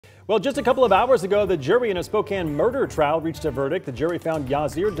Well, just a couple of hours ago, the jury in a Spokane murder trial reached a verdict. The jury found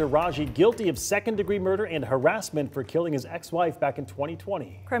Yasir Darraji guilty of second-degree murder and harassment for killing his ex-wife back in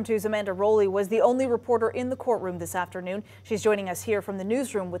 2020. KREM 2's Amanda Rowley was the only reporter in the courtroom this afternoon. She's joining us here from the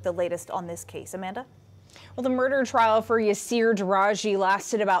newsroom with the latest on this case. Amanda? Well, the murder trial for Yasir Darraji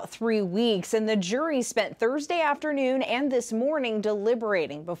lasted about 3 weeks, and the jury spent Thursday afternoon and this morning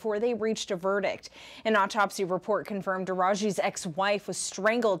deliberating before they reached a verdict. An autopsy report confirmed Darraji's ex-wife was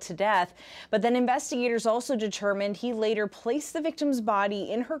strangled to death, but then investigators also determined he later placed the victim's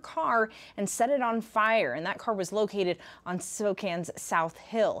body in her car and set it on fire, and that car was located on Spokane's South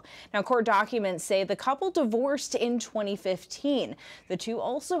Hill. Now, court documents say the couple divorced in 2015. The two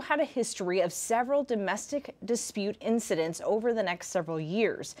also had a history of several domestic dispute incidents over the next several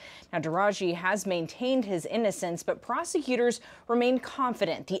years. Now, Darraji has maintained his innocence, but prosecutors remain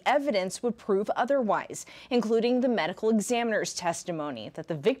confident the evidence would prove otherwise, including the medical examiner's testimony that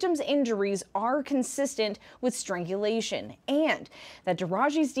the victim's injuries are consistent with strangulation and that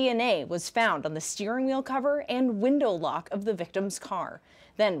Darraji's DNA was found on the steering wheel cover and window lock of the victim's car.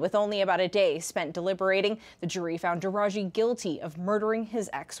 Then, with only about a day spent deliberating, the jury found Darraji guilty of murdering his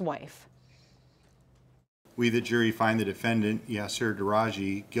ex-wife. We, the jury, find the defendant, Yasir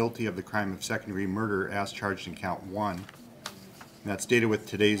Darraji, guilty of the crime of second-degree murder as charged in count 1. And that's dated with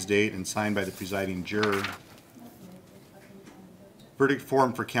today's date and signed by the presiding juror. Verdict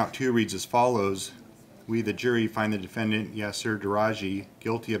form for count 2 reads as follows. We, the jury, find the defendant, Yasir Darraji,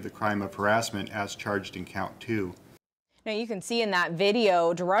 guilty of the crime of harassment as charged in count 2. Now, you can see in that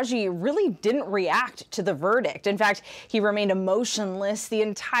video, Darraji really didn't react to the verdict. In fact, he remained emotionless the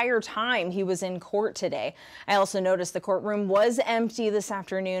entire time he was in court today. I also noticed the courtroom was empty this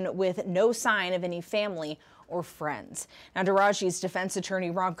afternoon with no sign of any family or friends. Now, Darraji's defense attorney,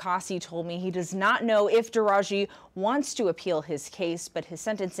 Rob Cossey, told me he does not know if Darraji wants to appeal his case, but his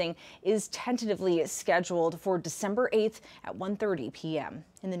sentencing is tentatively scheduled for December 8th at 1:30 p.m.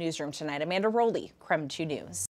 In the newsroom tonight, Amanda Rowley, KREM 2 News.